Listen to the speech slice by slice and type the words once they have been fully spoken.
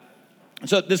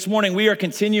So this morning we are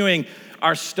continuing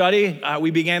our study.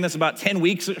 We began this about 10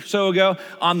 weeks or so ago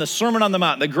on the Sermon on the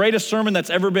Mount, the greatest sermon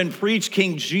that's ever been preached.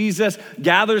 King Jesus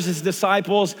gathers his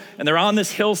disciples and they're on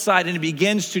this hillside and he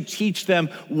begins to teach them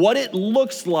what it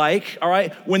looks like, all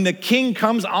right, when the king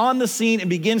comes on the scene and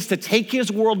begins to take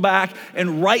his world back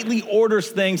and rightly orders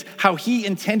things how he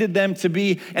intended them to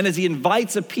be. And as he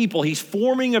invites a people, he's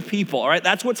forming a people, all right?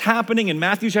 That's what's happening in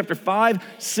Matthew chapter 5,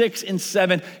 6, and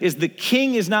 7 is the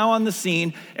king is now on the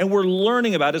scene and we're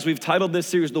learning about, as we've titled this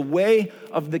series, the way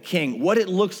of the king, what it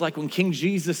looks like when King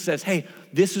Jesus says, hey,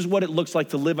 this is what it looks like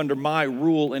to live under my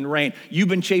rule and reign. You've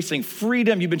been chasing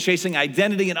freedom, you've been chasing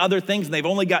identity and other things, and they've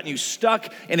only gotten you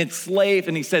stuck and enslaved.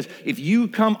 And he says, if you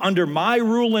come under my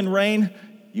rule and reign,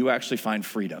 you actually find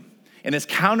freedom. In this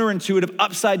counterintuitive,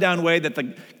 upside down way that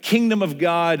the kingdom of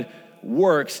God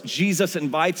works, Jesus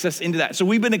invites us into that. So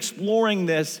we've been exploring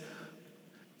this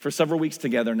for several weeks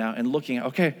together now and looking at,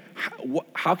 okay,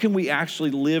 how can we actually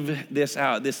live this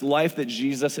out, this life that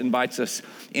Jesus invites us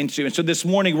into? And so this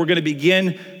morning, we're going to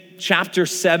begin chapter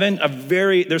 7.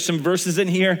 There's some verses in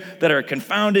here that are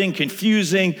confounding,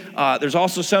 confusing. There's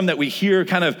also some that we hear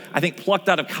kind of, I think, plucked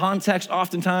out of context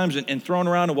oftentimes and thrown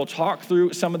around, and we'll talk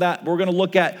through some of that. We're going to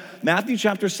look at Matthew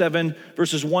chapter 7,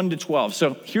 verses 1 to 12.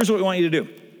 So here's what we want you to do.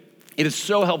 It is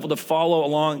so helpful to follow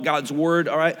along God's word,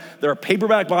 all right? There are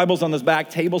paperback Bibles on those back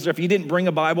tables. If you didn't bring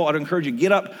a Bible, I'd encourage you,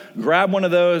 get up, grab one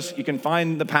of those. You can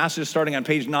find the passage starting on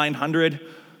page 900.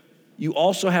 You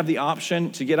also have the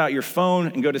option to get out your phone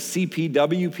and go to cpwp.life.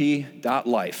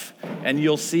 And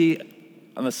you'll see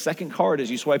on the second card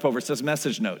as you swipe over, it says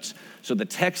message notes. So the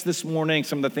text this morning,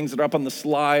 some of the things that are up on the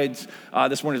slides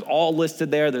this morning is all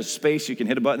listed there. There's space. You can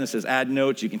hit a button that says add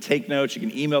notes. You can take notes. You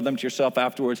can email them to yourself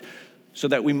afterwards, so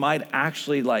that we might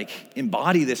actually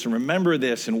embody this and remember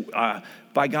this and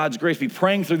by God's grace be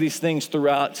praying through these things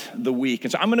throughout the week.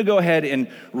 And so I'm going to go ahead and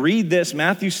read this,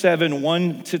 Matthew 7,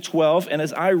 1 to 12. And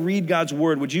as I read God's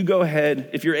word, would you go ahead,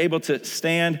 if you're able to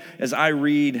stand as I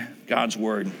read God's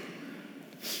word.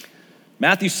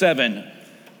 Matthew 7,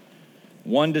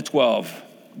 1 to 12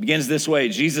 begins this way.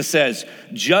 Jesus says,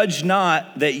 "Judge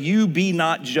not that you be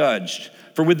not judged.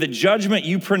 For with the judgment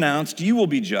you pronounced, you will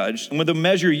be judged, and with the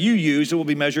measure you use, it will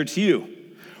be measured to you.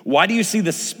 Why do you see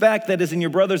the speck that is in your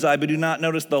brother's eye, but do not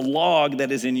notice the log that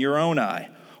is in your own eye?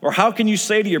 Or how can you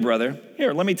say to your brother,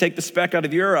 here, let me take the speck out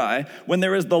of your eye, when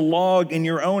there is the log in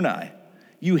your own eye?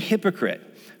 You hypocrite,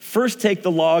 first take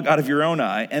the log out of your own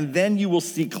eye, and then you will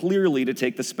see clearly to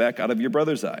take the speck out of your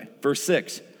brother's eye." Verse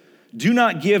 6, "Do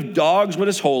not give dogs what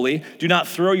is holy. Do not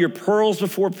throw your pearls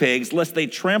before pigs, lest they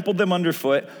trample them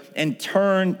underfoot and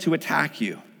turn to attack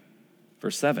you."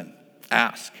 Verse 7,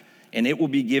 "Ask, and it will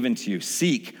be given to you.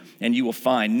 Seek, and you will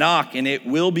find. Knock, and it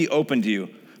will be opened to you.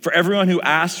 For everyone who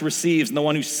asks receives, and the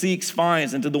one who seeks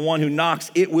finds, and to the one who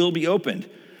knocks it will be opened.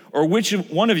 Or which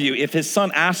one of you, if his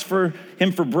son asks for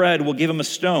him for bread, will give him a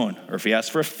stone? Or if he asks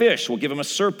for a fish, will give him a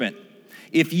serpent?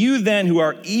 If you then, who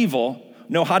are evil,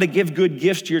 know how to give good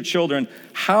gifts to your children,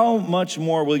 how much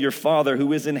more will your Father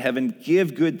who is in heaven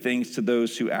give good things to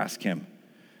those who ask him?"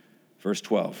 Verse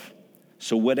 12,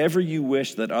 "So whatever you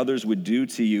wish that others would do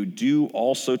to you, do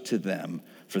also to them.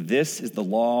 For this is the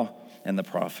law and the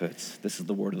prophets." This is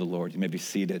the word of the Lord. You may be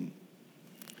seated.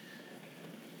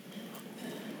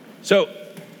 So,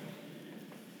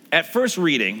 at first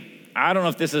reading, I don't know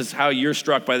if this is how you're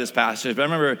struck by this passage, but I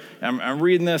remember I'm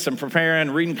reading this, I'm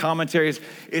preparing, reading commentaries.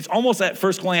 It's almost at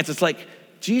first glance, it's like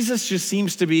Jesus just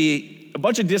seems to be a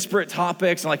bunch of disparate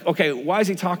topics. And like, okay, why is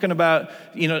he talking about,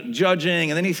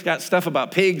 judging? And then he's got stuff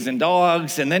about pigs and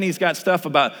dogs. And then he's got stuff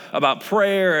about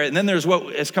prayer. And then there's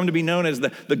what has come to be known as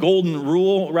the golden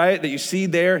rule, right? That you see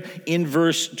there in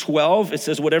verse 12. It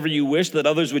says, "Whatever you wish that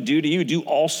others would do to you, do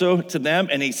also to them."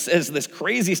 And he says this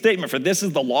crazy statement, "For this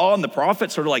is the law and the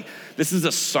prophets," sort of like this is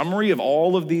a summary of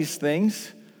all of these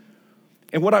things.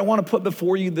 And what I want to put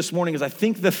before you this morning is I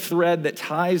think the thread that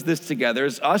ties this together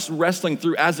is us wrestling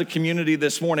through as a community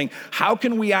this morning. How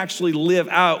can we actually live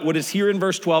out what is here in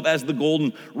verse 12 as the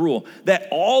golden rule? That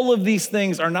all of these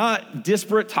things are not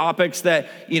disparate topics that,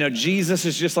 Jesus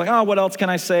is just like, oh, what else can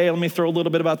I say? Let me throw a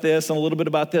little bit about this and a little bit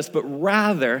about this. But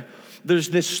rather, there's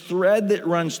this thread that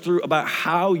runs through about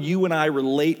how you and I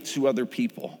relate to other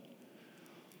people.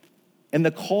 And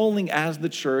the calling as the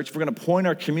church, if we're going to point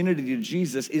our community to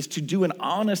Jesus, is to do an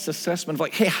honest assessment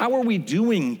of hey, how are we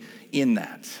doing in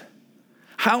that?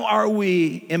 How are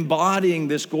we embodying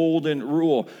this golden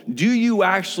rule? Do you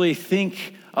actually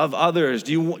think of others?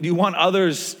 Do you want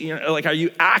others, like, are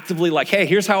you actively like, hey,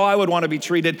 here's how I would want to be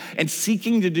treated, and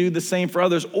seeking to do the same for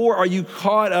others? Or are you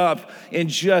caught up in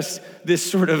just this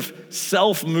sort of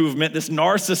self-movement, this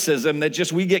narcissism that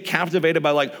just we get captivated by,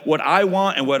 like, what I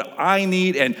want and what I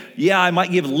need? And yeah, I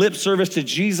might give lip service to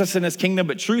Jesus and his kingdom,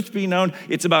 but truth be known,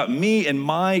 it's about me and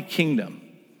my kingdom.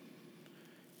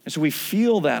 And so we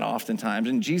feel that oftentimes,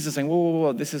 and Jesus is saying,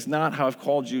 whoa, this is not how I've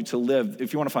called you to live.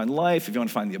 If you want to find life, if you want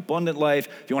to find the abundant life,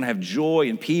 if you want to have joy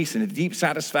and peace and a deep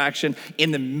satisfaction in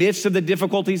the midst of the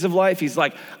difficulties of life, he's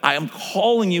like, I am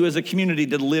calling you as a community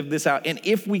to live this out. And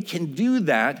if we can do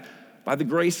that, by the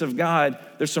grace of God,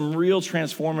 there's some real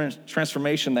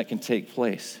transformation that can take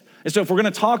place. And so if we're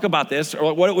going to talk about this,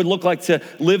 or what it would look like to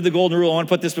live the golden rule, I want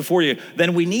to put this before you,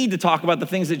 then we need to talk about the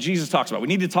things that Jesus talks about. We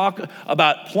need to talk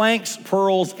about planks,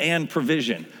 pearls, and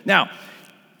provision. Now,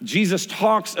 Jesus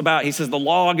talks about, he says, the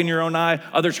log in your own eye.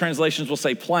 Other translations will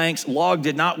say planks. Log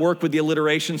did not work with the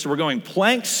alliteration, so we're going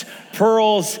planks,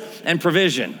 pearls, and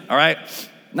provision, all right?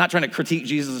 Not trying to critique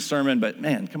Jesus' sermon, but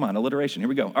man, come on, alliteration, here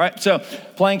we go. All right, so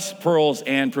planks, pearls,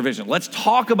 and provision. Let's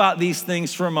talk about these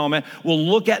things for a moment. We'll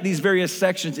look at these various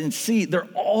sections and see they're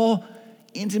all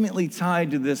intimately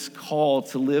tied to this call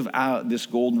to live out this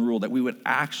golden rule, that we would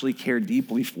actually care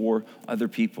deeply for other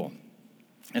people.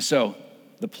 And so,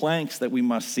 the planks that we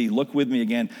must see. Look with me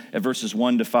again at verses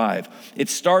 1-5. It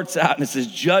starts out and it says,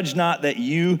 judge not that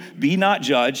you be not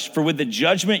judged, for with the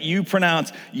judgment you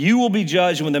pronounce, you will be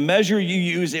judged, and with the measure you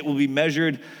use, it will be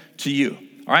measured to you.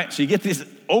 All right, so you get these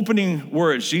opening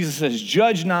words. Jesus says,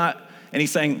 judge not, and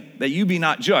he's saying that you be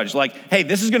not judged. Like, hey,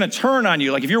 this is gonna turn on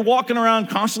you. Like if you're walking around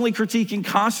constantly critiquing,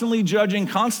 constantly judging,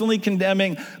 constantly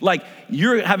condemning, like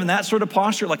you're having that sort of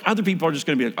posture, like other people are just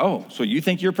gonna be like, oh, so you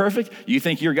think you're perfect? You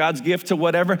think you're God's gift to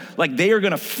whatever? Like they are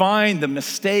gonna find the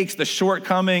mistakes, the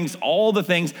shortcomings, all the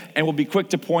things, and will be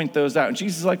quick to point those out. And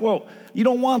Jesus is like, whoa, you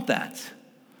don't want that.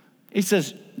 He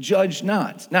says, judge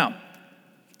not. Now,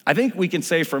 I think we can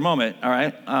say for a moment, all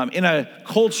right, in a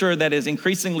culture that is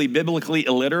increasingly biblically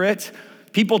illiterate,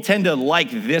 people tend to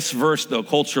like this verse, though,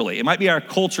 culturally. It might be our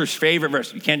culture's favorite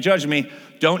verse. You can't judge me.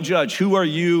 Don't judge. Who are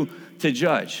you to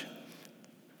judge?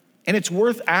 And it's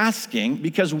worth asking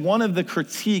because one of the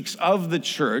critiques of the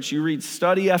church, you read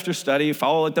study after study,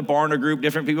 follow like the Barna Group,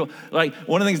 different people, like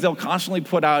one of the things they'll constantly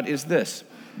put out is this,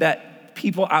 that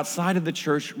people outside of the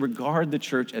church regard the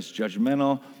church as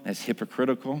judgmental, as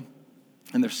hypocritical.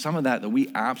 And there's some of that we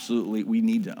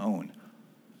need to own.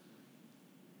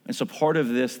 And so part of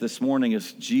this morning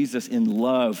is Jesus in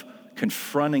love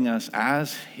confronting us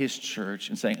as his church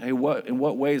and saying, hey, in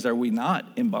what ways are we not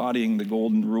embodying the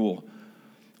golden rule?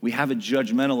 We have a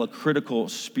judgmental, a critical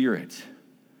spirit.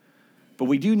 But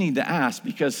we do need to ask,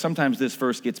 because sometimes this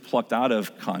verse gets plucked out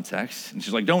of context. And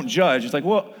she's like, don't judge. It's like,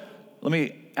 well, let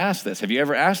me ask this. Have you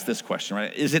ever asked this question,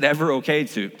 right? Is it ever okay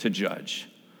to judge?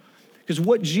 Because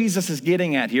what Jesus is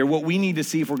getting at here, what we need to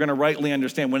see if we're going to rightly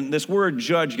understand, when this word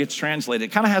judge gets translated,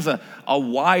 it kind of has a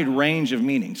wide range of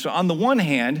meaning. So on the one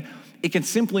hand, it can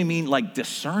simply mean like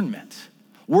discernment.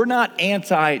 We're not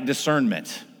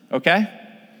anti-discernment, okay?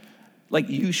 Like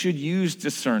you should use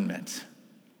discernment.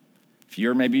 If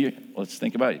you're let's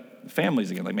think about families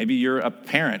again. Like maybe you're a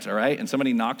parent, all right, and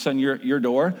somebody knocks on your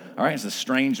door, all right. It's a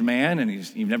strange man, and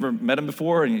you've never met him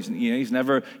before, and you've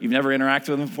never interacted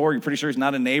with him before. You're pretty sure he's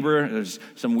not a neighbor. There's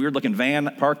some weird looking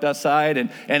van parked outside, and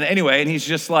anyway, and he's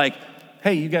just like,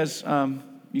 hey, you guys want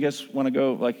to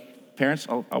go like parents?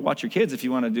 I'll watch your kids if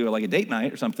you want to do like a date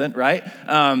night or something, right?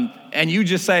 And you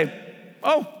just say,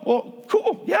 oh, well,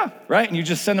 cool, yeah, right? And you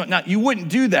just send them. Now, you wouldn't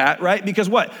do that, right? Because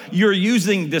what? You're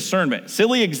using discernment.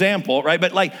 Silly example, right?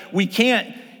 But like, we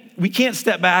can't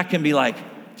step back and be like,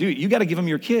 dude, you got to give them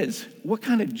your kids. What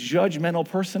kind of judgmental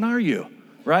person are you,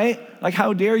 right? Like,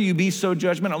 how dare you be so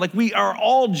judgmental? Like, we are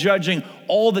all judging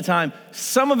all the time.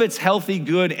 Some of it's healthy,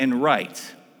 good, and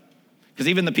right. Because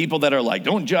even the people that are like,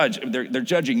 don't judge, they're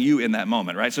judging you in that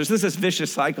moment, right? So there's this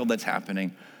vicious cycle that's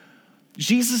happening.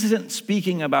 Jesus isn't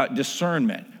speaking about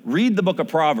discernment. Read the book of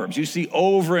Proverbs. You see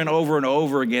over and over and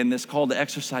over again this call to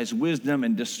exercise wisdom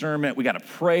and discernment. We got to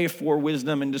pray for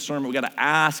wisdom and discernment. We got to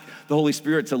ask the Holy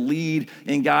Spirit to lead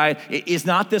and guide. It is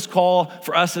not this call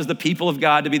for us as the people of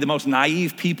God to be the most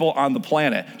naive people on the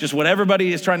planet. Just when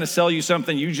everybody is trying to sell you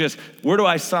something, where do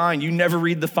I sign? You never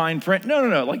read the fine print.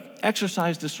 No. Like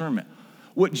exercise discernment.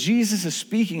 What Jesus is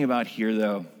speaking about here,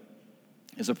 though,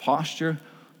 is a posture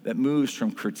that moves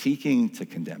from critiquing to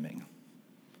condemning.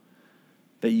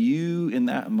 That you, in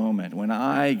that moment, when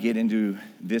I get into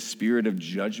this spirit of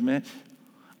judgment,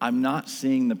 I'm not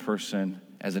seeing the person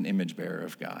as an image bearer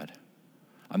of God.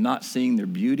 I'm not seeing their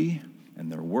beauty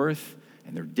and their worth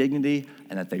and their dignity,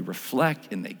 and that they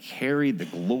reflect and they carry the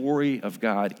glory of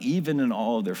God, even in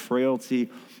all of their frailty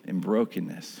and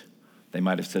brokenness. They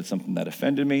might have said something that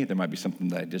offended me. There might be something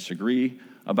that I disagree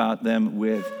about them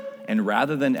with. And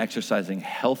rather than exercising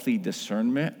healthy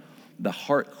discernment, the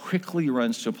heart quickly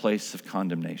runs to a place of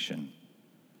condemnation.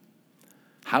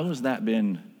 How has that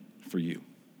been for you?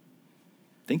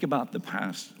 Think about the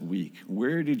past week.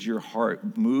 Where did your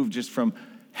heart move just from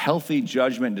healthy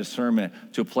judgment and discernment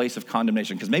to a place of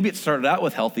condemnation? Because maybe it started out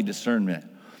with healthy discernment,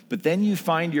 but then you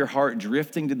find your heart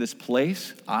drifting to this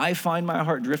place. I find my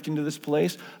heart drifting to this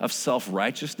place of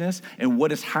self-righteousness. And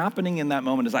what is happening in that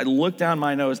moment is I look down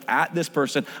my nose at this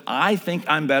person. I think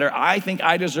I'm better. I think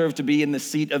I deserve to be in the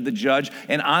seat of the judge.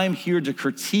 And I'm here to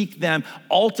critique them.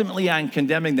 Ultimately, I'm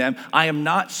condemning them. I am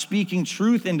not speaking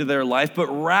truth into their life, but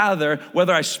rather,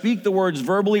 whether I speak the words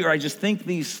verbally or I just think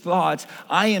these thoughts,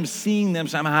 I am seeing them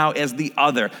somehow as the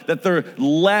other, that they're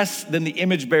less than the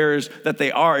image bearers that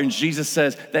they are. And Jesus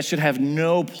says that should have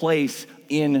no place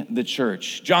in the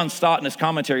church. John Stott in his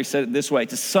commentary said it this way: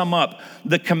 to sum up,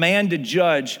 the command to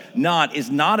judge not is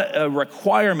not a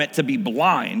requirement to be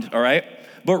blind, all right,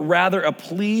 but rather a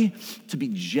plea to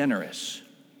be generous.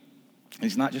 And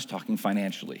he's not just talking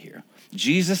financially here.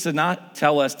 Jesus did not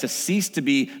tell us to cease to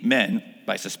be men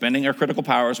by suspending our critical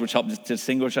powers, which help to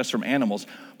distinguish us from animals,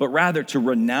 but rather to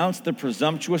renounce the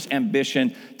presumptuous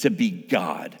ambition to be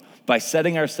God by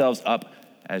setting ourselves up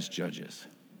as judges.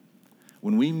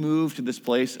 When we move to this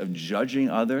place of judging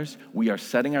others, we are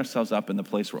setting ourselves up in the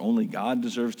place where only God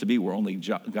deserves to be, where only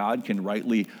God can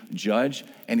rightly judge.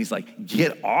 And he's like,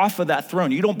 get off of that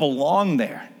throne. You don't belong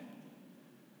there.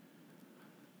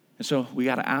 And so we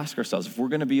got to ask ourselves, if we're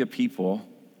going to be a people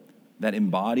that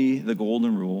embody the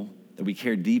golden rule, that we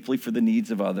care deeply for the needs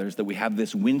of others, that we have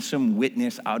this winsome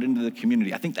witness out into the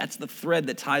community. I think that's the thread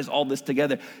that ties all this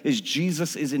together, is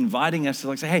Jesus is inviting us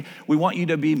to say, hey, we want you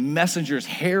to be messengers,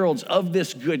 heralds of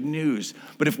this good news.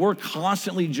 But if we're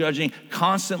constantly judging,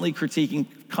 constantly critiquing,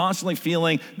 constantly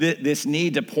feeling this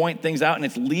need to point things out, and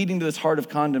it's leading to this heart of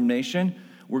condemnation,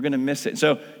 we're going to miss it.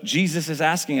 So Jesus is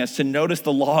asking us to notice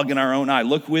the log in our own eye.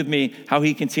 Look with me how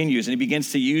he continues. And he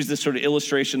begins to use this sort of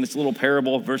illustration, this little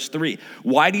parable, verse 3.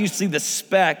 Why do you see the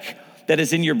speck that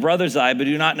is in your brother's eye, but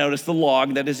do not notice the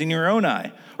log that is in your own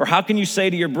eye? Or how can you say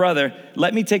to your brother,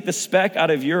 let me take the speck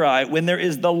out of your eye when there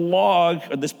is the log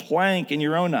or this plank in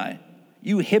your own eye?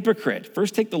 You hypocrite.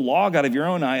 First take the log out of your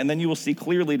own eye, and then you will see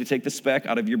clearly to take the speck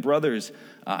out of your brother's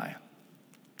eye.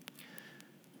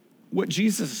 What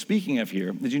Jesus is speaking of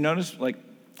here, did you notice, like,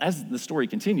 as the story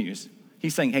continues,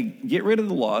 he's saying, hey, get rid of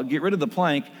the log, get rid of the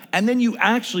plank, and then you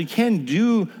actually can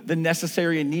do the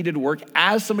necessary and needed work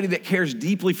as somebody that cares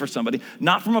deeply for somebody,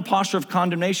 not from a posture of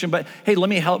condemnation, but, hey, let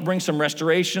me help bring some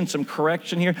restoration, some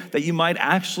correction here, that you might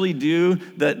actually do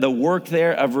the work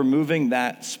there of removing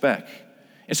that speck.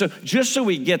 And so just so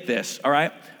we get this, all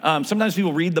right, sometimes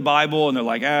people read the Bible and they're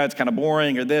like, it's kind of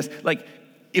boring or this, like,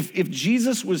 If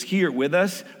Jesus was here with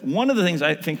us, one of the things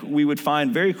I think we would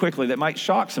find very quickly that might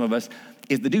shock some of us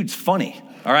is the dude's funny,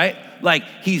 all right? Like,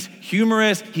 he's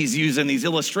humorous, he's using these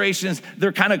illustrations,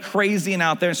 they're kind of crazy and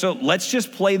out there. So let's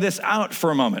just play this out for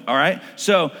a moment, all right?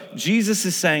 So Jesus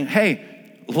is saying, hey,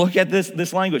 look at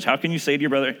this language. How can you say to your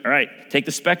brother, all right, take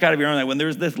the speck out of your own eye when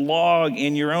there's this log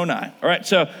in your own eye, all right?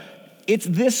 So it's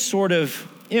this sort of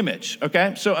image,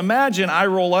 okay? So imagine I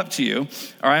roll up to you,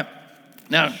 all right?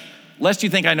 Now, lest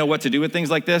you think I know what to do with things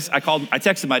like this, I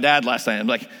texted my dad last night. I'm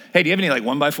like, hey, do you have any like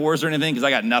 1x4s or anything? Because I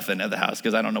got nothing at the house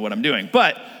because I don't know what I'm doing.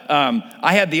 But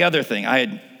I had the other thing.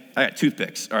 I got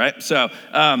toothpicks, all right? So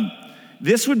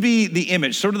this would be the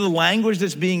image. Sort of the language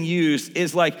that's being used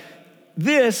is like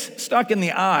this stuck in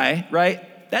the eye,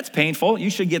 right? That's painful. You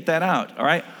should get that out, all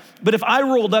right? But if I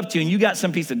rolled up to you and you got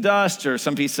some piece of dust or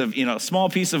some piece of,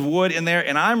 small piece of wood in there,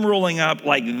 and I'm rolling up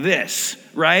like this,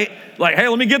 right? Like, hey,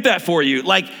 let me get that for you.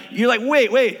 Like, you're like,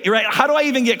 wait, you're right. How do I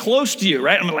even get close to you,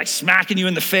 right? I'm like smacking you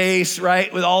in the face,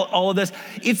 right? With all of this.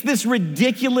 It's this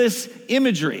ridiculous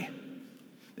imagery.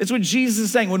 It's what Jesus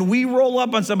is saying. When we roll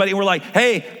up on somebody and we're like,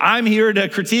 hey, I'm here to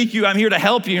critique you. I'm here to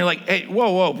help you. And you're like, hey,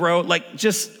 whoa, bro. Like,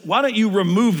 just why don't you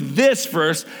remove this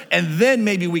first and then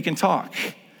maybe we can talk.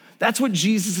 That's what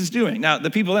Jesus is doing. Now,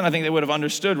 the people then, I think they would have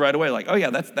understood right away, like, oh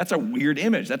yeah, that's a weird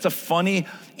image. That's a funny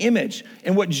image.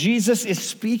 And what Jesus is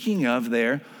speaking of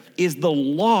there is the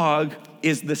log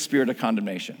is the spirit of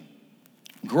condemnation.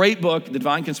 Great book, The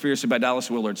Divine Conspiracy by Dallas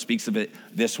Willard speaks of it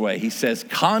this way. He says,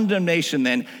 condemnation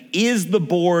then is the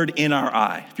board in our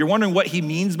eye. If you're wondering what he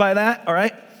means by that, all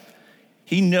right?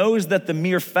 He knows that the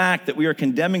mere fact that we are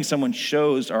condemning someone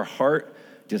shows our heart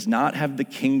does not have the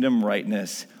kingdom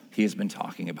rightness he has been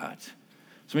talking about. So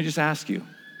let me just ask you,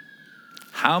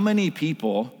 how many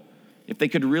people, if they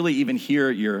could really even hear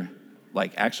your,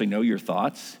 actually know your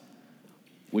thoughts,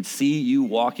 would see you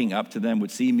walking up to them,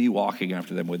 would see me walking up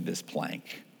to them with this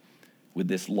plank, with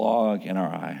this log in our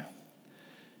eye?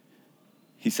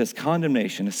 He says,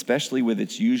 condemnation, especially with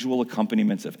its usual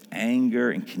accompaniments of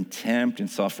anger and contempt and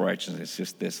self-righteousness, it's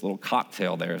just this little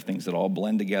cocktail there of things that all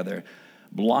blend together,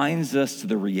 blinds us to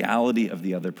the reality of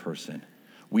the other person.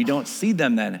 We don't see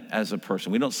them then as a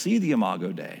person. We don't see the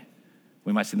imago Dei.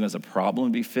 We might see them as a problem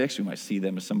to be fixed. We might see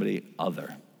them as somebody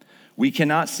other. We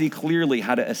cannot see clearly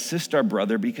how to assist our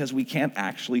brother because we can't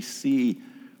actually see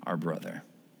our brother.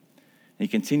 He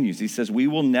continues, he says, we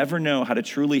will never know how to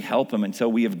truly help him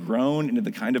until we have grown into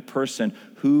the kind of person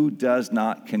who does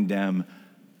not condemn,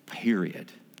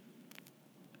 period.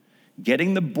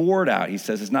 Getting the board out, he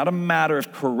says, is not a matter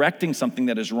of correcting something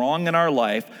that is wrong in our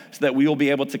life so that we will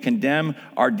be able to condemn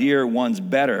our dear ones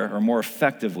better or more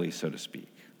effectively, so to speak.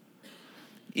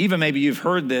 Even maybe you've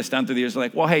heard this down through the years,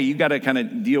 well, hey, you got to kind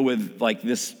of deal with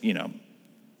this,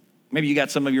 maybe you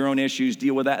got some of your own issues,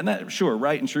 deal with that. And that, sure,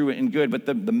 right and true and good. But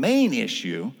the main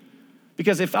issue,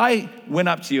 because if I went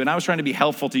up to you and I was trying to be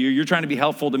helpful to you, you're trying to be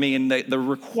helpful to me, and the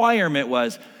requirement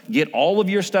was get all of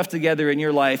your stuff together in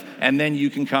your life, and then you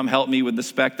can come help me with the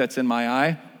speck that's in my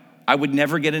eye, I would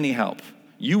never get any help.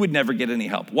 You would never get any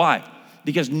help. Why?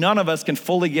 Because none of us can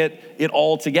fully get it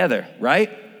all together,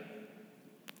 right?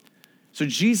 So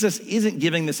Jesus isn't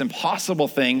giving this impossible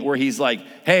thing where he's like,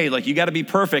 hey, you got to be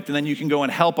perfect and then you can go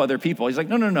and help other people. He's like,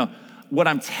 no. What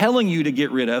I'm telling you to get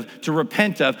rid of, to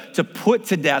repent of, to put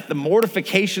to death, the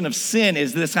mortification of sin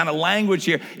is this kind of language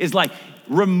here, is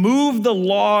remove the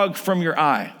log from your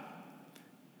eye.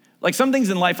 Some things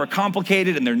in life are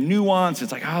complicated and they're nuanced.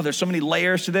 It's there's so many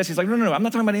layers to this. He's like, no, I'm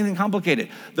not talking about anything complicated.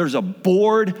 There's a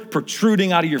board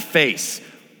protruding out of your face.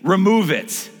 Remove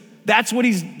it. That's what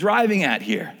he's driving at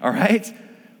here, all right?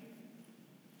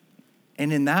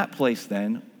 And in that place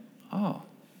then,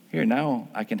 here, now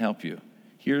I can help you.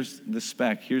 Here's the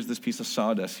speck. Here's this piece of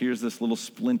sawdust. Here's this little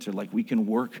splinter. We can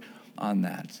work on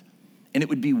that. And it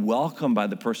would be welcomed by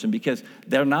the person because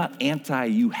they're not anti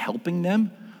you helping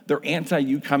them. They're anti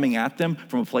you coming at them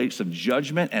from a place of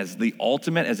judgment as the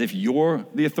ultimate, as if you're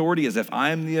the authority, as if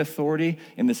I'm the authority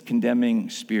in this condemning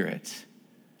spirit.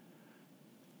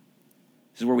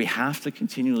 This is where we have to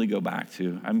continually go back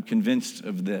to. I'm convinced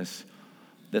of this,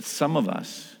 that some of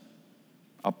us,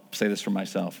 I'll say this for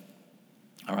myself,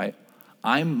 all right?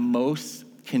 I'm most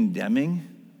condemning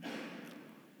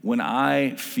when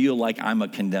I feel like I'm a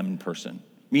condemned person.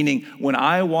 Meaning when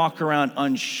I walk around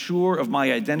unsure of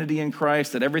my identity in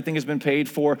Christ, that everything has been paid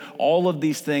for, all of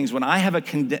these things, when I have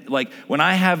when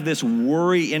I have this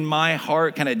worry in my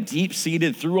heart kind of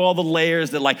deep-seated through all the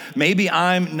layers that maybe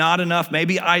I'm not enough,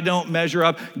 maybe I don't measure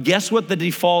up, guess what the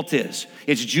default is?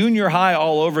 It's junior high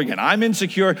all over again. I'm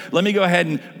insecure. Let me go ahead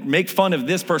and make fun of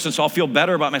this person so I'll feel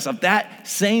better about myself. That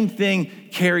same thing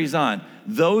carries on.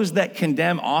 Those that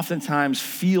condemn oftentimes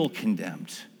feel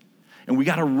condemned. And we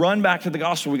got to run back to the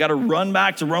gospel. We got to run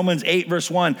back to Romans 8, verse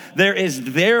 1. There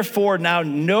is therefore now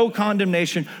no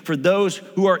condemnation for those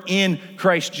who are in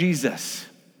Christ Jesus.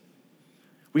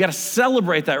 We got to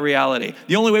celebrate that reality.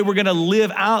 The only way we're going to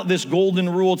live out this golden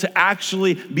rule to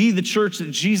actually be the church that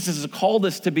Jesus has called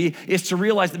us to be is to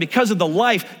realize that because of the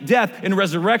life, death, and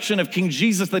resurrection of King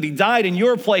Jesus, that he died in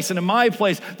your place and in my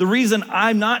place, the reason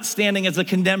I'm not standing as a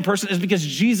condemned person is because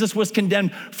Jesus was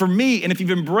condemned for me. And if you've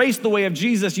embraced the way of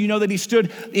Jesus, you know that he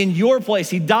stood in your place.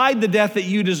 He died the death that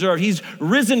you deserve. He's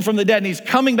risen from the dead and he's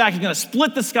coming back. He's going to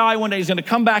split the sky one day. He's going to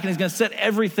come back and he's going to set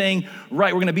everything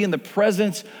right. We're going to be in the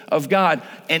presence of God.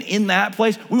 And in that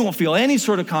place, we won't feel any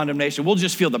sort of condemnation. We'll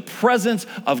just feel the presence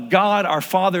of God, our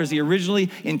Father, as he originally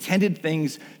intended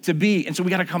things to be. And so we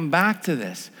got to come back to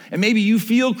this. And maybe you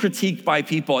feel critiqued by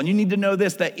people, and you need to know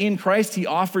this, that in Christ, he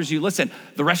offers you, listen,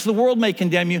 the rest of the world may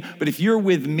condemn you, but if you're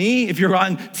with me, if you're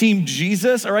on Team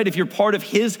Jesus, all right, if you're part of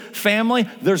his family,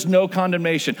 there's no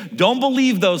condemnation. Don't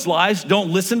believe those lies. Don't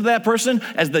listen to that person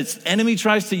as the enemy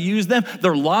tries to use them.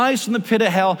 They're lies from the pit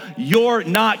of hell. You're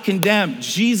not condemned.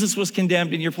 Jesus was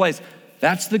condemned in your place.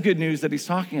 That's the good news that he's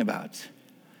talking about.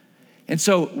 And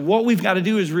so what we've got to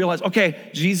do is realize,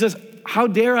 okay, Jesus, how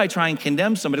dare I try and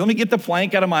condemn somebody? Let me get the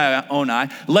plank out of my own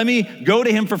eye. Let me go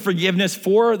to him for forgiveness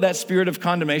for that spirit of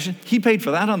condemnation. He paid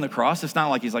for that on the cross. It's not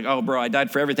like he's like, oh, bro, I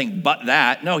died for everything but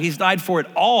that. No, he's died for it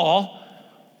all.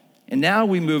 And now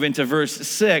we move into verse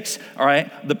 6, all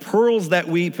right, the pearls that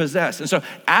we possess. And so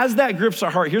as that grips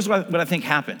our heart, here's what I think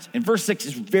happens. In verse 6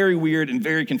 is very weird and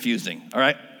very confusing, all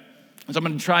right? So I'm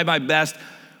going to try my best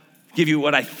give you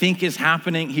what I think is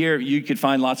happening here. You could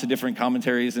find lots of different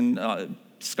commentaries and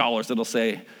scholars that'll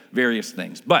say various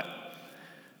things. But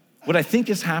what I think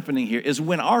is happening here is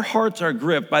when our hearts are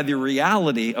gripped by the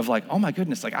reality of like, oh my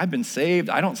goodness, like I've been saved.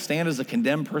 I don't stand as a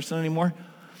condemned person anymore.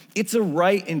 It's a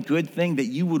right and good thing that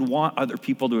you would want other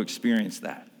people to experience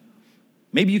that.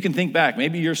 Maybe you can think back.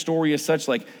 Maybe your story is such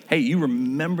like, hey, you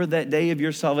remember that day of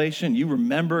your salvation. You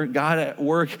remember God at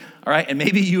work, all right? And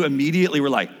maybe you immediately were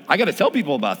like, I got to tell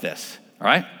people about this, all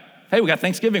right? Hey, we got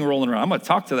Thanksgiving rolling around. I'm going to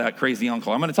talk to that crazy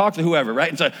uncle. I'm going to talk to whoever, right?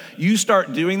 And so you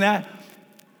start doing that.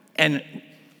 And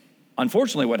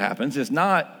unfortunately, what happens is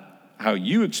not how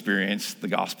you experience the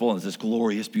gospel as this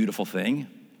glorious, beautiful thing.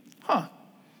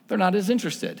 They're not as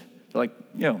interested. They're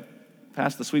like,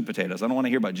 pass the sweet potatoes. I don't want to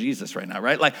hear about Jesus right now,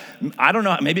 right? Like, I don't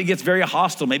know. Maybe it gets very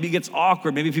hostile. Maybe it gets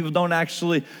awkward. Maybe people don't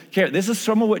actually care. This is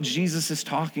some of what Jesus is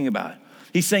talking about.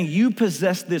 He's saying you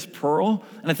possess this pearl.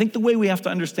 And I think the way we have to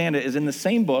understand it is in the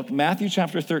same book, Matthew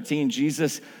chapter 13,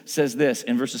 Jesus says this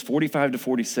in verses 45 to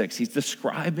 46. He's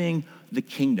describing the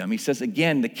kingdom. He says,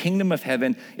 again, the kingdom of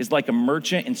heaven is like a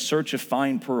merchant in search of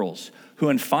fine pearls, who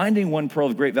in finding one pearl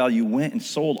of great value went and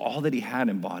sold all that he had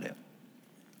and bought it.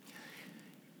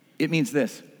 It means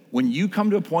this: when you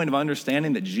come to a point of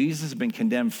understanding that Jesus has been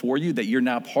condemned for you, that you're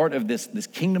now part of this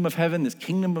kingdom of heaven, this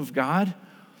kingdom of God,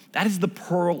 that is the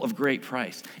pearl of great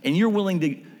price. And you're willing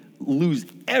to lose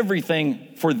everything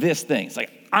for this thing. It's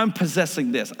like, I'm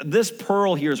possessing this. This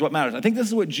pearl here is what matters. I think this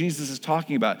is what Jesus is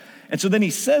talking about. And so then he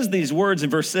says these words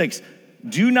in verse 6,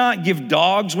 do not give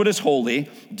dogs what is holy.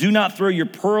 Do not throw your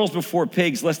pearls before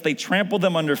pigs, lest they trample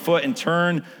them underfoot and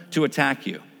turn to attack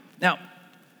you. Now,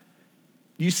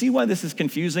 you see why this is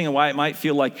confusing and why it might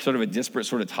feel like sort of a disparate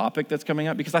sort of topic that's coming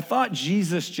up? Because I thought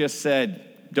Jesus just said,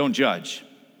 don't judge.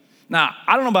 Now,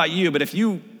 I don't know about you, but if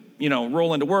you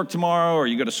roll into work tomorrow or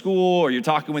you go to school or you're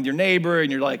talking with your neighbor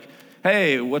and you're like,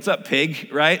 hey, what's up, pig,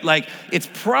 right? Like, it's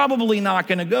probably not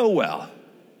going to go well.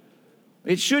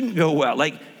 It shouldn't go well.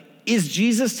 Like, is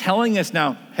Jesus telling us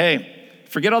now, hey,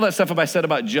 forget all that stuff I said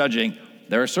about judging.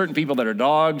 There are certain people that are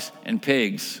dogs and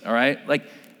pigs, all right? Like,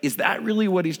 is that really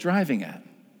what he's driving at?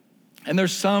 And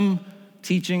there's some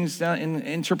teachings and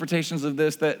interpretations of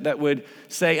this that would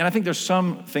say, and I think there's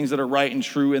some things that are right and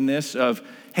true in this of,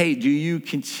 hey, do you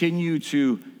continue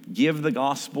to give the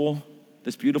gospel,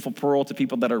 this beautiful pearl, to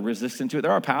people that are resistant to it?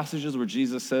 There are passages where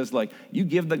Jesus says, like, you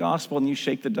give the gospel and you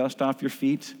shake the dust off your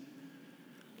feet.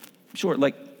 Sure,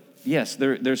 like, yes,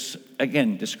 there's,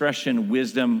 again, discretion,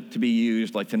 wisdom to be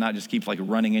used, like to not just keep like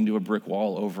running into a brick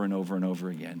wall over and over and over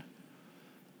again.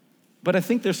 But I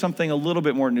think there's something a little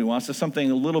bit more nuanced. There's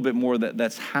something a little bit more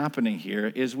that's happening here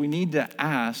is we need to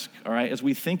ask, all right, as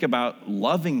we think about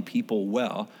loving people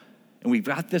well, and we've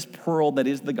got this pearl that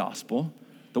is the gospel,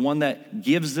 the one that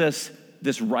gives us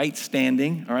this right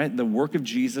standing, all right, the work of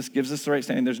Jesus gives us the right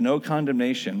standing. There's no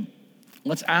condemnation.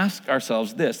 Let's ask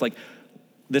ourselves this, like,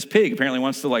 this pig apparently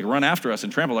wants to like run after us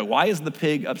and trample. Like, why is the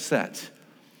pig upset?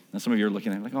 And some of you are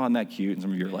looking at it like, oh, isn't that cute? And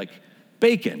some of you are like,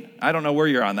 bacon. I don't know where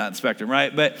you're on that spectrum,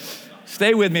 right? But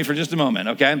stay with me for just a moment,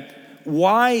 okay?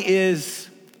 Why is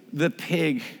the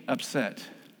pig upset?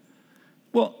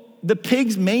 Well, the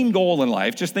pig's main goal in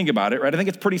life, just think about it, right? I think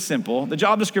it's pretty simple. The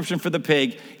job description for the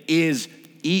pig is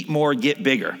eat more, get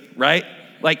bigger, right?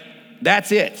 Like,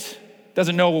 that's it.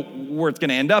 Doesn't know where it's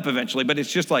gonna end up eventually, but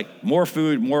it's just like more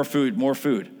food, more food, more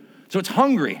food. So it's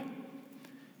hungry.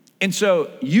 And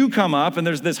so you come up and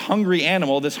there's this hungry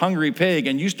animal, this hungry pig,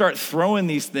 and you start throwing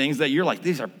these things that you're like,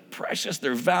 these are precious,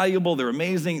 they're valuable, they're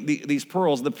amazing, these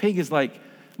pearls. The pig is like,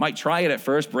 might try it at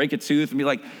first, break a tooth and be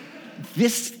like,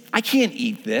 this, I can't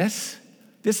eat this.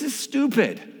 This is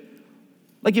stupid.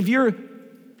 Like if you're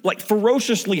like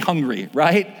ferociously hungry,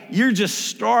 right? You're just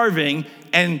starving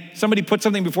and somebody puts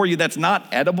something before you that's not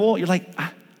edible. You're like,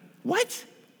 what?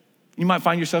 You might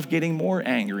find yourself getting more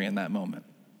angry in that moment.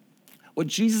 What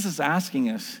Jesus is asking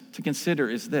us to consider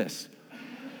is this,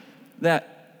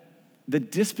 that the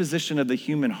disposition of the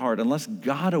human heart, unless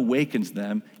God awakens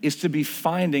them, is to be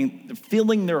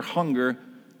filling their hunger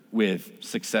with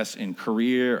success in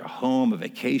career, a home, a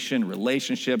vacation,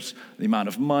 relationships, the amount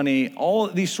of money, all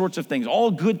these sorts of things,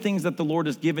 all good things that the Lord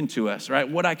has given to us, right?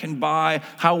 What I can buy,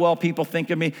 how well people think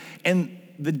of me. And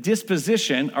the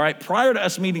disposition, all right, prior to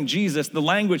us meeting Jesus, the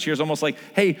language here is almost like,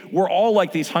 hey, we're all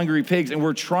like these hungry pigs and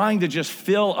we're trying to just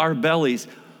fill our bellies.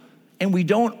 And we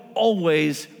don't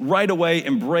always right away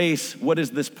embrace what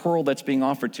is this pearl that's being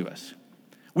offered to us.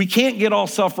 We can't get all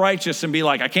self-righteous and be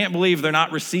like, I can't believe they're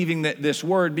not receiving this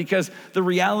word, because the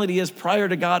reality is, prior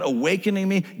to God awakening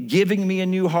me, giving me a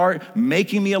new heart,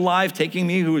 making me alive, taking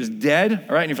me who is dead,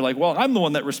 all right? And if you're like, well, I'm the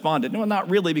one that responded. No, not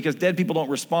really, because dead people don't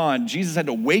respond. Jesus had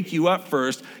to wake you up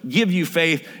first, give you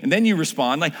faith, and then you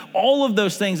respond. Like all of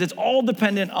those things, it's all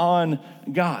dependent on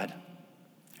God.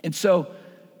 And so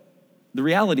the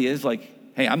reality is like,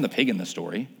 hey, I'm the pig in the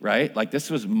story, right? Like this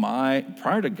was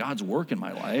prior to God's work in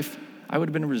my life, I would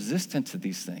have been resistant to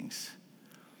these things.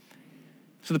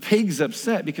 So the pig's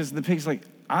upset because the pig's like,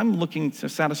 I'm looking to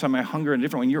satisfy my hunger in a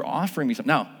different way. You're offering me something.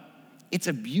 Now, it's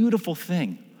a beautiful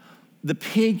thing. The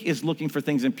pig is looking for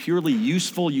things in purely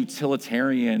useful,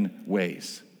 utilitarian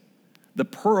ways. The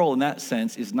pearl in that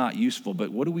sense is not useful,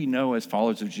 but what do we know as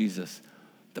followers of Jesus?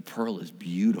 The pearl is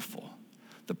beautiful.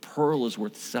 The pearl is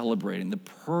worth celebrating. The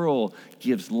pearl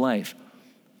gives life.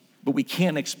 But we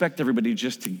can't expect everybody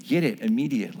just to get it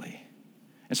immediately.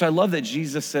 And so I love that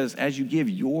Jesus says, as you give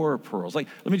your pearls, like,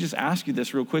 let me just ask you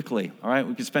this real quickly, all right?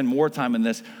 We could spend more time on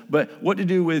this, but what to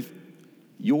do with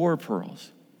your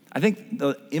pearls? I think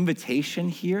the invitation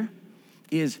here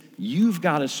is you've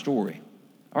got a story,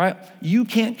 all right? You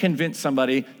can't convince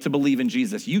somebody to believe in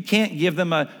Jesus. You can't give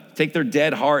them take their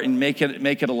dead heart and make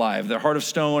it alive, their heart of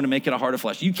stone and make it a heart of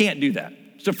flesh. You can't do that.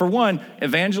 So for one,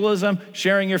 evangelism,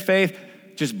 sharing your faith,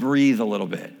 just breathe a little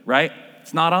bit, right?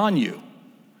 It's not on you.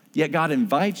 Yet God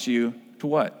invites you to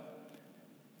what?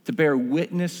 To bear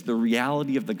witness the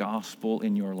reality of the gospel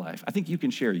in your life. I think you can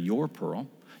share your pearl.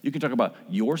 You can talk about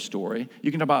your story.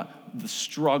 You can talk about the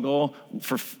struggle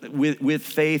with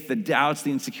faith, the doubts,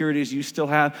 the insecurities you still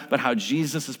have, but how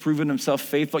Jesus has proven himself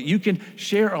faithful. You can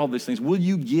share all these things. Will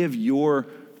you give your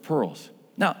pearls?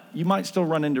 Now, you might still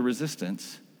run into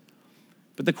resistance,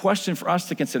 but the question for us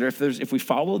to consider, if we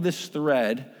follow this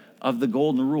thread of the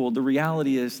golden rule, the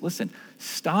reality is, listen,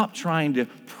 stop trying to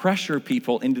pressure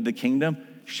people into the kingdom.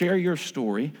 Share your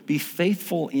story. Be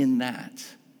faithful in that.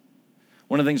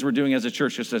 One of the things we're doing as a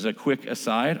church, just as a quick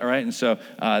aside, all right, and so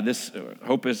this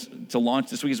hope is to launch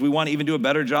this week, is we want to even do a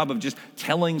better job of just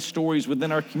telling stories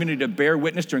within our community to bear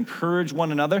witness, to encourage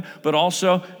one another, but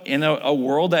also in a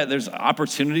world that there's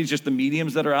opportunities, just the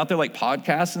mediums that are out there, like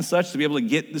podcasts and such, to be able to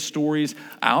get the stories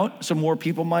out so more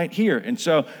people might hear. And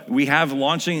so we have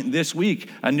launching this week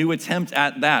a new attempt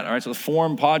at that, all right, so the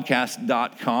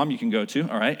forumpodcast.com you can go to,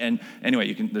 all right, and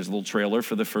anyway, there's a little trailer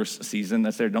for the first season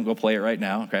that's there. Don't go play it right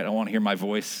now, okay? I don't want to hear my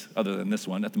voice other than this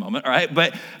one at the moment, all right?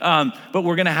 But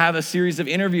we're going to have a series of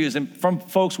interviews and from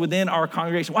folks within our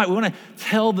congregation. Why? We want to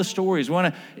tell the stories. We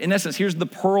want to, in essence, here's the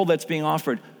pearl that's being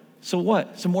offered. So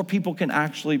what? So more people can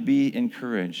actually be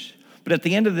encouraged. But at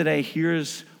the end of the day,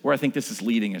 here's where I think this is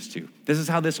leading us to. This is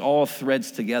how this all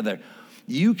threads together.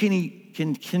 You can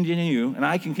continue, and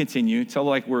I can continue till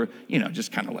like we're,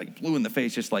 just kind of like blue in the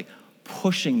face, just like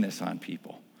pushing this on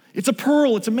people. It's a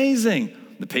pearl. It's amazing.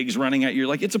 The pig's running at you,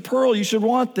 like, it's a pearl, you should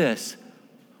want this.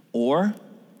 Or,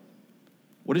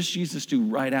 what does Jesus do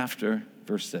right after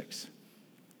verse 6?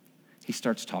 He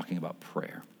starts talking about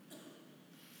prayer.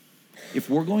 If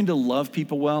we're going to love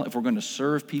people well, if we're going to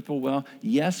serve people well,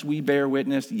 yes, we bear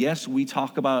witness. Yes, we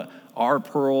talk about our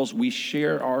pearls. We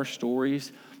share our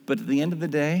stories. But at the end of the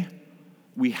day,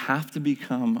 we have to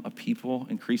become a people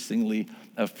increasingly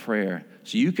of prayer.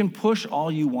 So you can push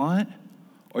all you want,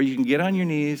 or you can get on your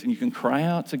knees and you can cry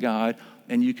out to God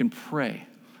and you can pray.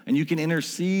 And you can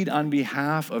intercede on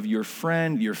behalf of your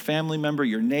friend, your family member,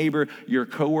 your neighbor, your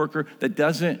coworker that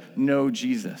doesn't know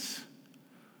Jesus.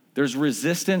 There's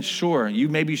resistance, sure. You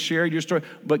maybe shared your story,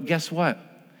 but guess what?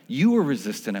 You were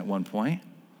resistant at one point.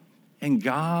 And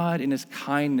God, in his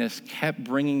kindness, kept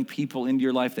bringing people into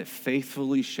your life that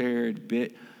faithfully shared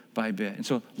bit by bit. And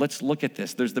so let's look at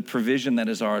this. There's the provision that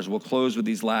is ours. We'll close with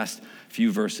these last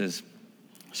few verses.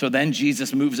 So then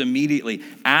Jesus moves immediately.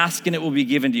 Ask and it will be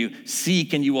given to you.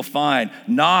 Seek and you will find.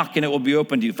 Knock and it will be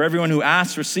opened to you. For everyone who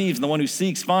asks receives, and the one who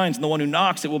seeks finds, and the one who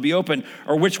knocks it will be opened.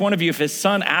 Or which one of you, if his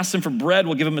son asks him for bread,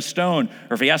 will give him a stone?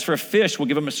 Or if he asks for a fish, will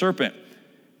give him a serpent?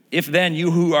 If then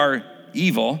you who are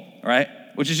evil, right,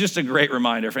 which is just a great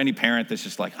reminder for any parent that's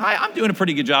just like, hi, I'm doing a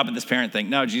pretty good job at this parent thing.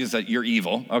 No, Jesus said, you're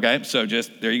evil, okay? So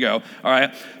just, there you go, all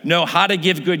right? Know how to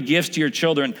give good gifts to your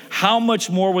children. How much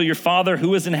more will your Father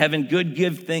who is in heaven give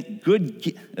good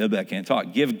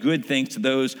things to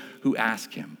those who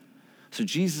ask him? So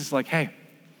Jesus is like, hey,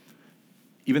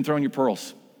 you've been throwing your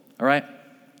pearls, all right?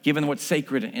 Giving what's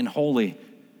sacred and holy.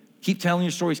 Keep telling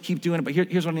your stories, keep doing it, but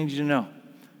here's what I need you to know.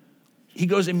 He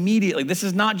goes immediately. This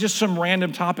is not just some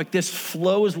random topic. This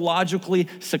flows logically,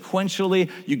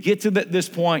 sequentially. You get to this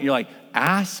point, you're like,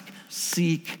 ask,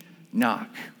 seek, knock.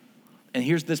 And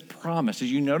here's this promise.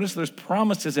 As you notice, there's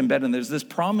promises embedded, and there's this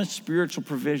promised spiritual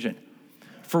provision.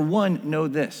 For one, know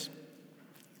this.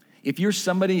 If you're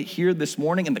somebody here this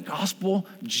morning in the gospel,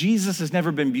 Jesus has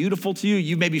never been beautiful to you.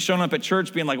 You've maybe shown up at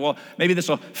church being like, well, maybe this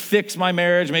will fix my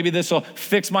marriage. Maybe this will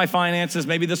fix my finances.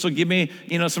 Maybe this will give me,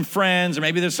 some friends, or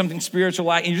maybe there's something spiritual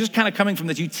like, and you're just kind of coming from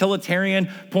this utilitarian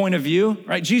point of view,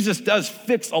 right? Jesus does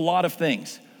fix a lot of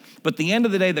things. But at the end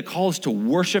of the day, the call is to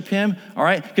worship him, all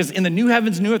right? Because in the new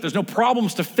heavens, new earth, there's no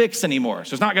problems to fix anymore.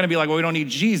 So it's not gonna be like, well, we don't need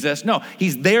Jesus. No,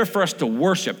 he's there for us to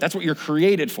worship. That's what you're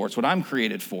created for. It's what I'm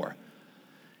created for.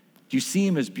 You see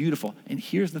him as beautiful. And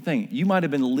here's the thing. You might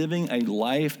have been living a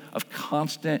life of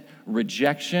constant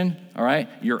rejection, all right?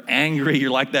 You're angry. You're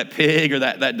like that pig or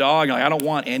that dog. You're like, I don't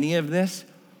want any of this.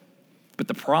 But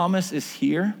the promise is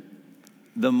here.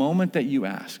 The moment that you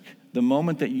ask, the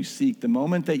moment that you seek, the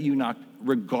moment that you knock,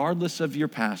 regardless of your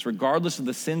past, regardless of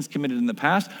the sins committed in the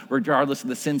past, regardless of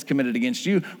the sins committed against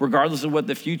you, regardless of what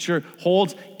the future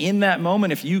holds, in that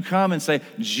moment, if you come and say,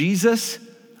 Jesus,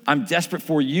 I'm desperate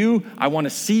for you. I want to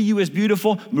see you as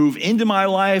beautiful. Move into my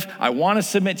life. I want to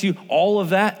submit to you. All of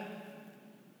that.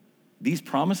 These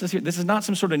promises here, this is not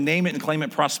some sort of name it and claim it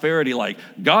prosperity like,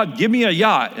 God, give me a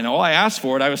yacht. And I asked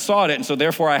for it. I sought it. And so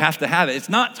therefore I have to have it. It's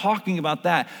not talking about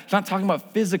that. It's not talking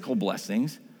about physical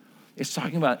blessings. It's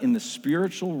talking about in the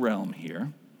spiritual realm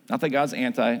here. Not that God's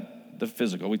anti the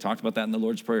physical. We talked about that in the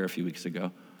Lord's Prayer a few weeks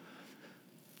ago.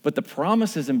 But the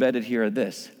promises embedded here are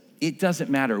this. It doesn't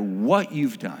matter what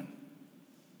you've done.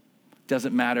 It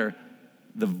doesn't matter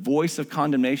the voice of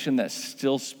condemnation that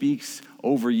still speaks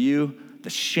over you, the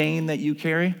shame that you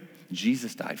carry.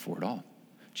 Jesus died for it all.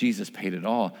 Jesus paid it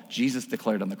all. Jesus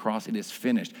declared on the cross, it is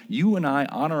finished. You and I,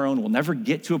 on our own, will never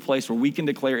get to a place where we can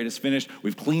declare it is finished.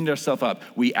 We've cleaned ourselves up.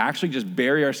 We actually just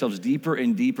bury ourselves deeper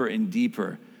and deeper and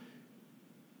deeper.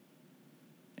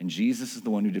 And Jesus is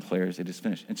the one who declares it is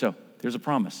finished. And so there's a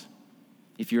promise.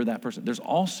 If you're that person. There's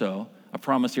also a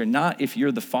promise here, not if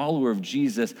you're the follower of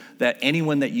Jesus, that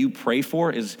anyone that you pray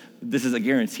for this is a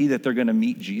guarantee that they're gonna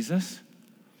meet Jesus.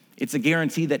 It's a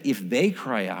guarantee that if they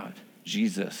cry out,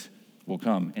 Jesus will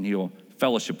come and he will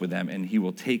fellowship with them and he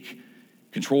will take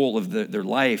control of their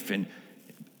life and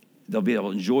they'll be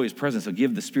able to enjoy his presence. He'll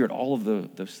give the Spirit all of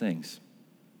those things.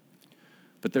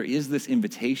 But there is this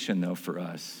invitation though for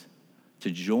us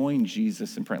to join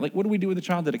Jesus in prayer. Like what do we do with the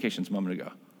child dedications a moment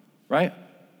ago, right?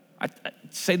 I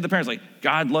say to the parents, like,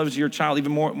 God loves your child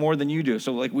even more than you do.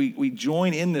 So like we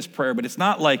join in this prayer, but it's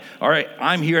not like, all right,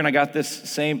 I'm here and I got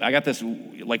this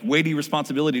like weighty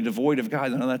responsibility devoid of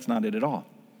God. No, that's not it at all.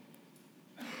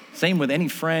 Same with any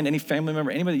friend, any family member,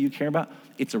 anybody that you care about.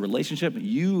 It's a relationship,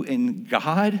 you and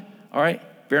God, all right,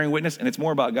 bearing witness, and it's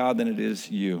more about God than it is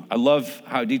you. I love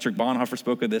how Dietrich Bonhoeffer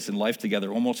spoke of this in Life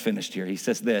Together, almost finished here. He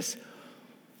says this.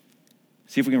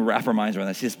 See if we can wrap our minds around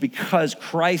this. It's because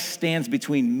Christ stands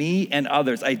between me and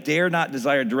others. I dare not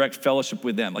desire direct fellowship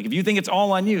with them. Like if you think it's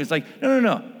all on you, it's like,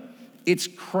 no. It's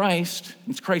Christ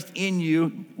in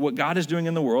you, what God is doing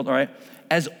in the world, all right?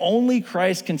 As only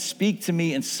Christ can speak to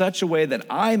me in such a way that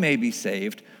I may be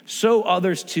saved, so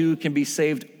others too can be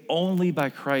saved only by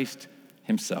Christ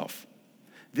himself.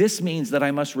 This means that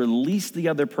I must release the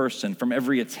other person from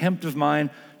every attempt of mine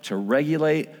to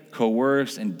regulate,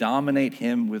 coerce, and dominate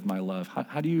him with my love.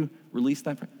 How do you release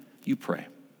that? You pray.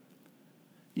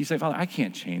 You say, Father, I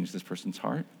can't change this person's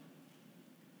heart.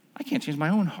 I can't change my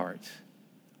own heart.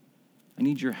 I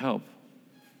need your help.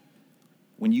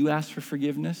 When you ask for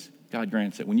forgiveness, God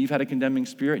grants it. When you've had a condemning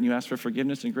spirit and you ask for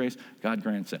forgiveness and grace, God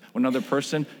grants it. When another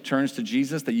person turns to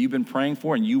Jesus that you've been praying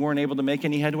for and you weren't able to make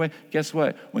any headway, guess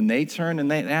what? When they turn and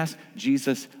they ask,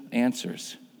 Jesus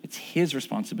answers. It's his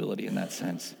responsibility in that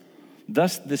sense.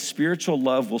 Thus, the spiritual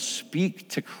love will speak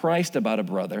to Christ about a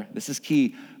brother. This is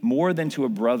key, more than to a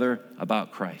brother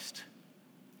about Christ.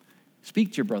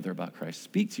 Speak to your brother about Christ.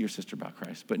 Speak to your sister about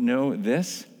Christ. But know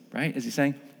this, right? Is he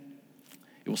saying?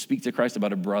 It will speak to Christ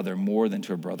about a brother more than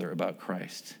to a brother about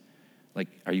Christ. Like,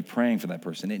 are you praying for that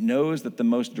person? It knows that the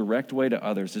most direct way to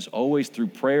others is always through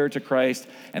prayer to Christ,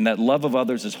 and that love of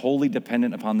others is wholly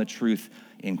dependent upon the truth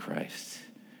in Christ.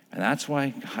 And that's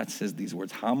why God says these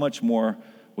words, how much more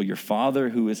will your Father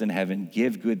who is in heaven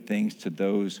give good things to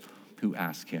those who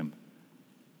ask him?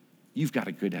 You've got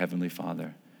a good heavenly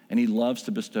Father, and he loves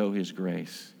to bestow his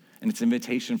grace. And it's an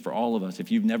invitation for all of us.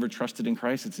 If you've never trusted in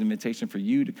Christ, it's an invitation for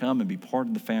you to come and be part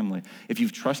of the family. If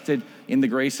you've trusted in the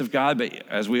grace of God, but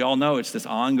as we all know, it's this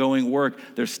ongoing work,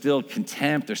 there's still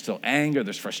contempt, there's still anger,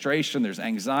 there's frustration, there's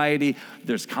anxiety,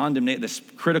 there's condemnation, this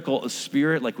critical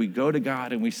spirit. Like we go to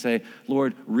God and we say,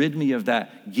 Lord, rid me of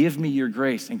that. Give me your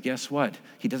grace. And guess what?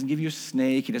 He doesn't give you a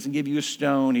snake. He doesn't give you a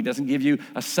stone. He doesn't give you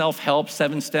a self-help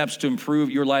 7 steps to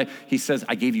improve your life. He says,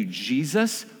 I gave you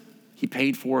Jesus. He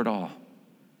paid for it all.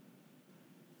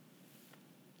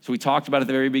 So we talked about at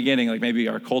the very beginning, like maybe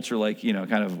our culture,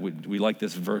 we like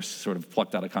this verse sort of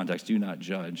plucked out of context, do not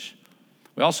judge.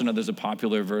 We also know there's a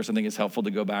popular verse. I think it's helpful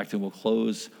to go back to, and we'll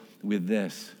close with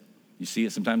this. You see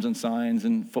it sometimes on signs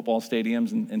in football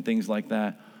stadiums and things like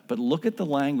that. But look at the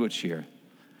language here.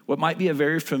 What might be a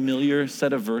very familiar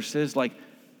set of verses, like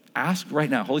ask right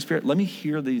now, Holy Spirit, let me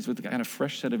hear these with a kind of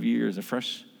fresh set of ears, a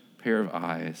fresh pair of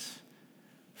eyes.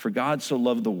 For God so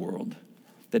loved the world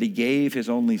that he gave his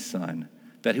only son,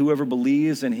 that whoever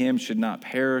believes in him should not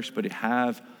perish, but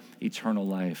have eternal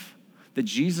life. That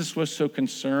Jesus was so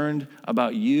concerned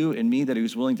about you and me that he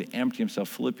was willing to empty himself.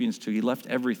 Philippians 2, he left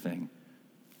everything.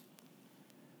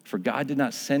 For God did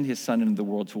not send his son into the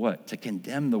world to what? To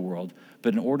condemn the world,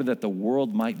 but in order that the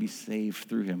world might be saved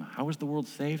through him. How was the world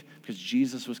saved? Because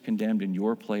Jesus was condemned in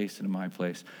your place and in my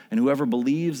place. And whoever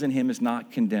believes in him is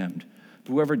not condemned.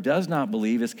 But whoever does not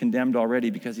believe is condemned already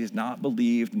because he has not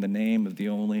believed in the name of the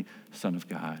only Son of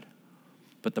God.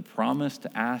 But the promise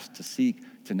to ask, to seek,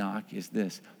 to knock is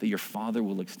this, that your Father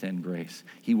will extend grace.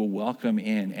 He will welcome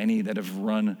in any that have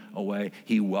run away.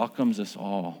 He welcomes us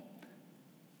all.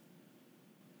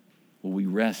 Will we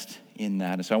rest in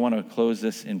that? And so I want to close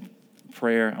this in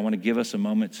prayer. I want to give us a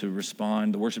moment to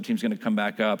respond. The worship team's going to come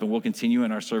back up and we'll continue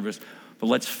in our service. But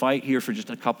let's fight here for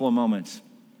just a couple of moments.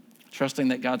 Trusting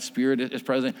that God's Spirit is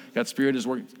present, God's Spirit is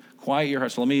working. Quiet your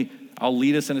heart. So I'll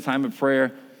lead us in a time of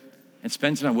prayer and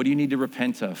spend some time. What do you need to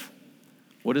repent of?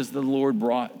 What has the Lord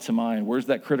brought to mind? Where's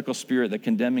that critical spirit, that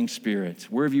condemning spirit?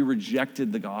 Where have you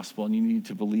rejected the gospel and you need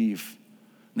to believe?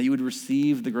 That you would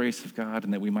receive the grace of God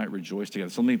and that we might rejoice together.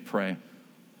 So let me pray.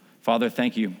 Father,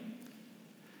 thank you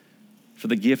for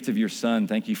the gift of your Son.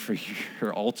 Thank you for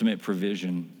your ultimate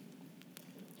provision.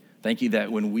 Thank you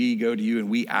that when we go to you and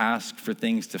we ask for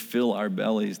things to fill our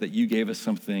bellies, that you gave us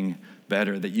something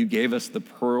better, that you gave us the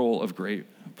pearl of great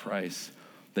price,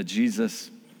 that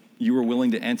Jesus, you were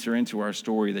willing to enter into our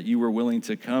story, that you were willing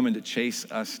to come and to chase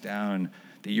us down,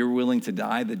 that you're willing to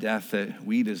die the death that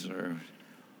we deserved.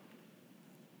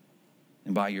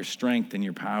 And by your strength and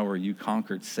your power, you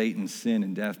conquered Satan, sin,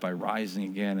 and death by rising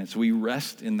again. And so we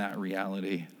rest in that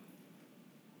reality.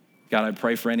 God, I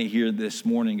pray for any here this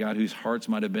morning, God, whose hearts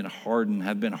might have been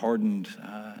hardened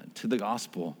to the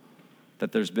gospel,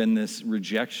 that there's been this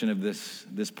rejection of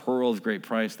this pearl of great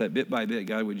price, that bit by bit,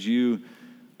 God, would you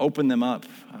open them up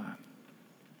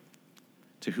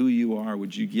to who you are?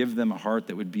 Would you give them a heart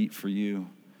that would beat for you?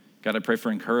 God, I pray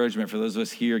for encouragement for those of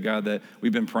us here, God, that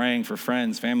we've been praying for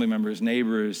friends, family members,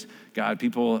 neighbors, God,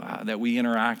 people that we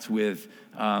interact with,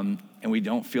 and we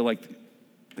don't feel like,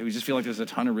 we just feel like there's a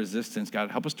ton of resistance. God,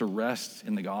 help us to rest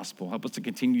in the gospel. Help us to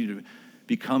continue to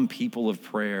become people of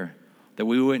prayer, that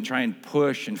we wouldn't try and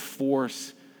push and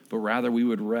force, but rather we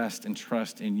would rest and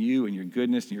trust in you and your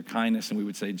goodness and your kindness. And we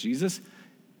would say, Jesus,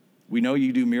 we know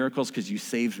you do miracles because you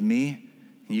saved me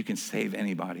and you can save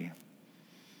anybody.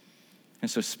 And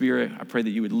so, Spirit, I pray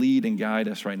that you would lead and guide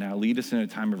us right now. Lead us in a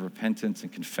time of repentance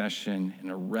and confession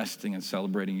and a resting and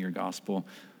celebrating your gospel.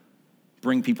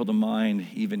 Bring people to mind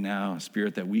even now,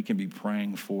 Spirit, that we can be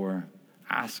praying for,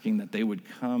 asking that they would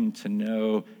come to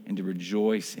know and to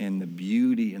rejoice in the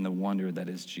beauty and the wonder that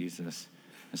is Jesus.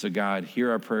 And so, God,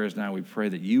 hear our prayers now. We pray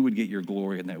that you would get your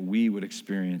glory and that we would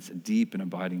experience a deep and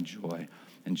abiding joy.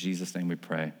 In Jesus' name we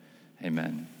pray.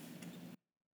 Amen.